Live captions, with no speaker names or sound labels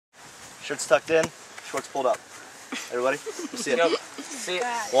Shirt's tucked in, shorts pulled up. Everybody, you see it? Yep. See it.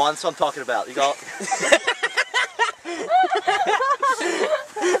 Well, that's what I'm talking about. You go.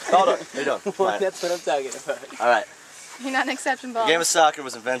 Hold on. How you doing? Well, that's what I'm talking about. All right. You're not accepting balls. The game of soccer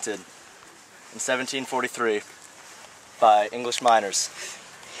was invented in 1743 by English miners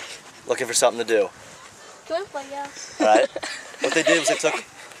looking for something to do. Can we play, yeah? All right. What they did was they took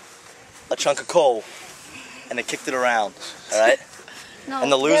a chunk of coal and they kicked it around. All right. No,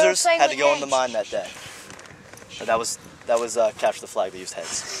 And the losers they were had to go in playing the mine that day. And that was capture the flag. They used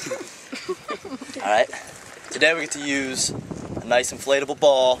heads. All right. Today we get to use a nice inflatable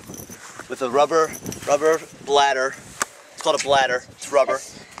ball with a rubber bladder. It's called a bladder. It's rubber,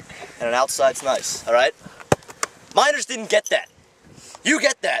 and an outside's nice. All right. Miners didn't get that. You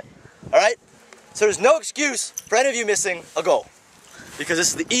get that. All right. So there's no excuse for any of you missing a goal, because this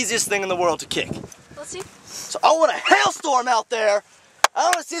is the easiest thing in the world to kick. Let's see. So I want a hailstorm out there. I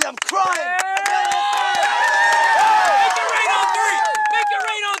want to see them crying. Make it rain on three! Make it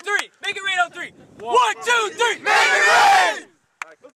rain on three! Make it rain on three! 1, 2, 3!